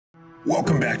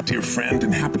Welcome back, dear friend,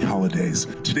 and happy holidays.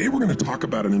 Today we're going to talk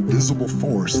about an invisible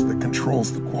force that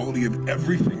controls the quality of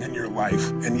everything in your life.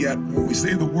 And yet, when we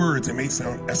say the words, it may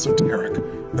sound esoteric.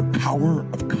 The power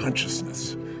of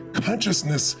consciousness.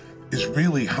 Consciousness is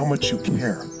really how much you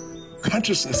care.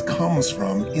 Consciousness comes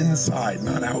from inside,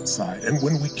 not outside. And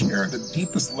when we care at the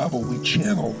deepest level, we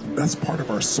channel the best part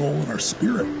of our soul and our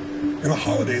spirit. In the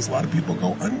holidays, a lot of people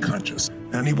go unconscious.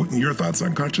 Annie, your thoughts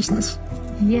on consciousness?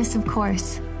 Yes, of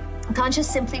course. Conscious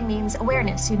simply means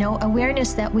awareness,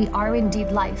 awareness that we are indeed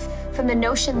life. From the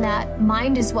notion that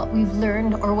mind is what we've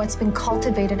learned or what's been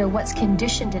cultivated or what's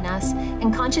conditioned in us,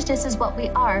 and consciousness is what we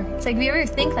are. It's like, if you ever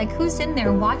think, like, who's in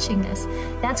there watching this?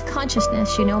 That's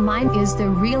consciousness, mind is the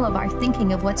real of our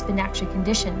thinking of what's been actually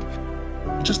conditioned.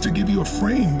 Just to give you a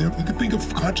frame, we can think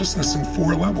of consciousness in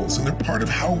 4 levels, and they're part of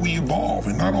how we evolve.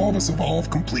 And not all of us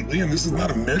evolve completely, and this is not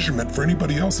a measurement for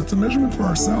anybody else. It's a measurement for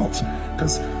ourselves,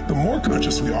 because the more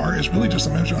conscious we are is really just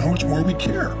a measure of how much more we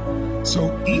care.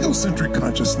 So egocentric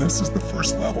consciousness is the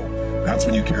first level. That's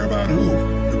when you care about who?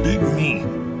 The big me.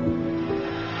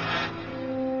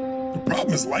 The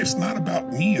problem is life's not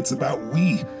about me, it's about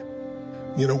we.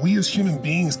 We as human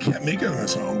beings can't make it on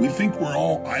our own. We think we're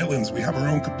all islands. We have our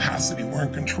own capacity. We're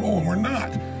in control, and we're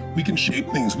not. We can shape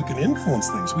things. We can influence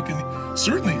things. We can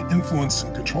certainly influence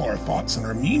and control our thoughts and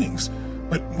our meanings.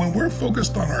 But when we're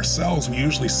focused on ourselves, we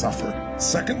usually suffer.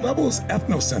 Second level is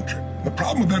ethnocentric. The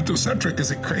problem with ethnocentric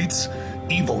is it creates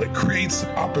evil. It creates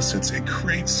opposites. It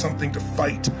creates something to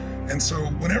fight. And so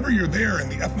whenever you're there in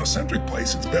the ethnocentric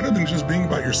place, it's better than just being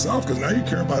about yourself, because now you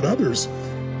care about others.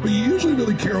 But you usually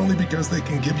really care only because they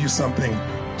can give you something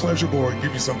pleasurable or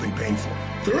give you something painful.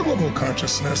 Third level of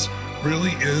consciousness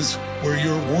really is where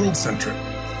you're world-centric.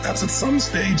 That's at some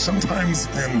stage, sometimes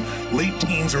in late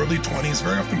teens, early 20s.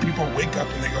 Very often people wake up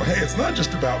and they go, hey, it's not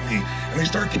just about me. And they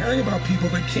start caring about people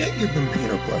that can't give them pain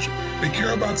or pleasure. They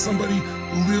care about somebody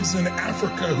who lives in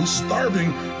Africa who's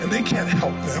starving, and they can't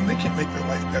help them. They can't make their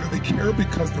life better. They care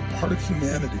because they're part of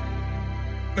humanity.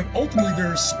 And ultimately,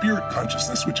 there's spirit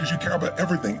consciousness, which is you care about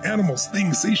everything, animals,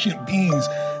 things, sentient beings,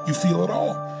 you feel it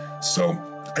all. So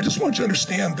I just want you to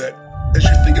understand that as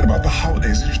you're thinking about the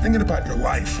holidays, as you're thinking about your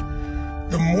life,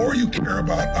 the more you care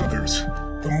about others,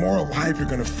 the more alive you're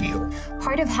going to feel.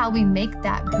 Part of how we make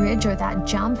that bridge or that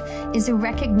jump is a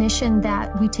recognition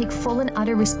that we take full and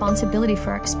utter responsibility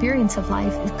for our experience of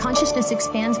life. Consciousness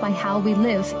expands by how we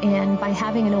live and by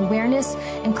having an awareness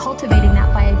and cultivating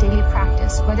that by a daily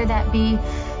practice, whether that be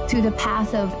through the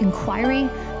path of inquiry,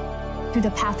 through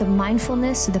the path of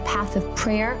mindfulness, through the path of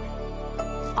prayer.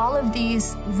 All of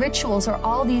these rituals or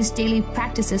all these daily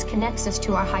practices connects us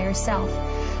to our higher self.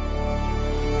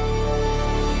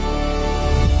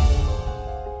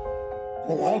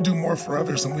 We'll all do more for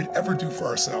others than we'd ever do for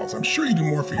ourselves. I'm sure you do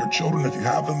more for your children if you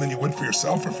have them than you would for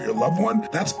yourself or for your loved one.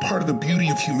 That's part of the beauty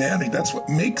of humanity. That's what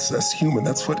makes us human.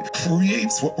 That's what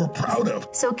creates what we're proud of.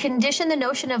 So condition the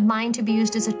notion of mind to be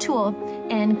used as a tool,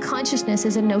 and consciousness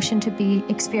is a notion to be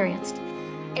experienced.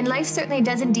 And life certainly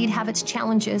does indeed have its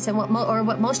challenges and what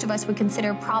most of us would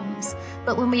consider problems.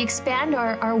 But when we expand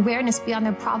our awareness beyond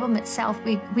the problem itself,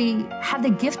 we have the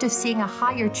gift of seeing a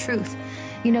higher truth.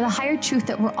 The higher truth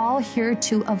that we're all here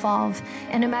to evolve.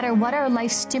 And no matter what our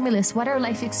life stimulus, what our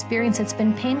life experience, it's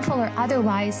been painful or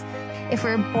otherwise, if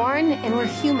we're born and we're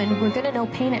human, we're going to know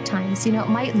pain at times. It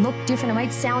might look different, it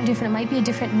might sound different, it might be a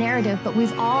different narrative, but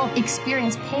we've all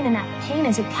experienced pain, and that pain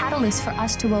is a catalyst for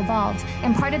us to evolve.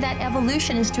 And part of that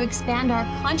evolution is to expand our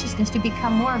consciousness to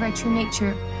become more of our true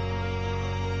nature.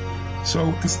 So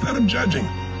instead of judging,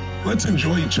 let's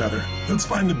enjoy each other. Let's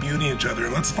find the beauty in each other,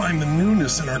 and let's find the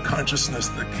newness in our consciousness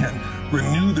that can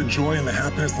renew the joy and the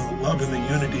happiness and the love and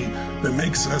the unity that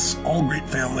makes us all great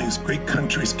families, great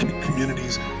countries,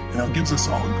 communities, gives us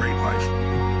all a great life.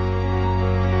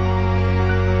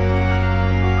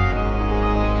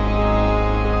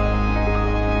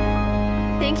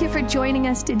 Thank you for joining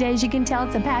us today. As you can tell,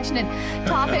 it's a passionate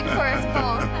topic for us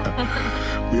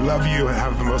both. We love you and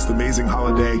have the most amazing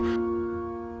holiday.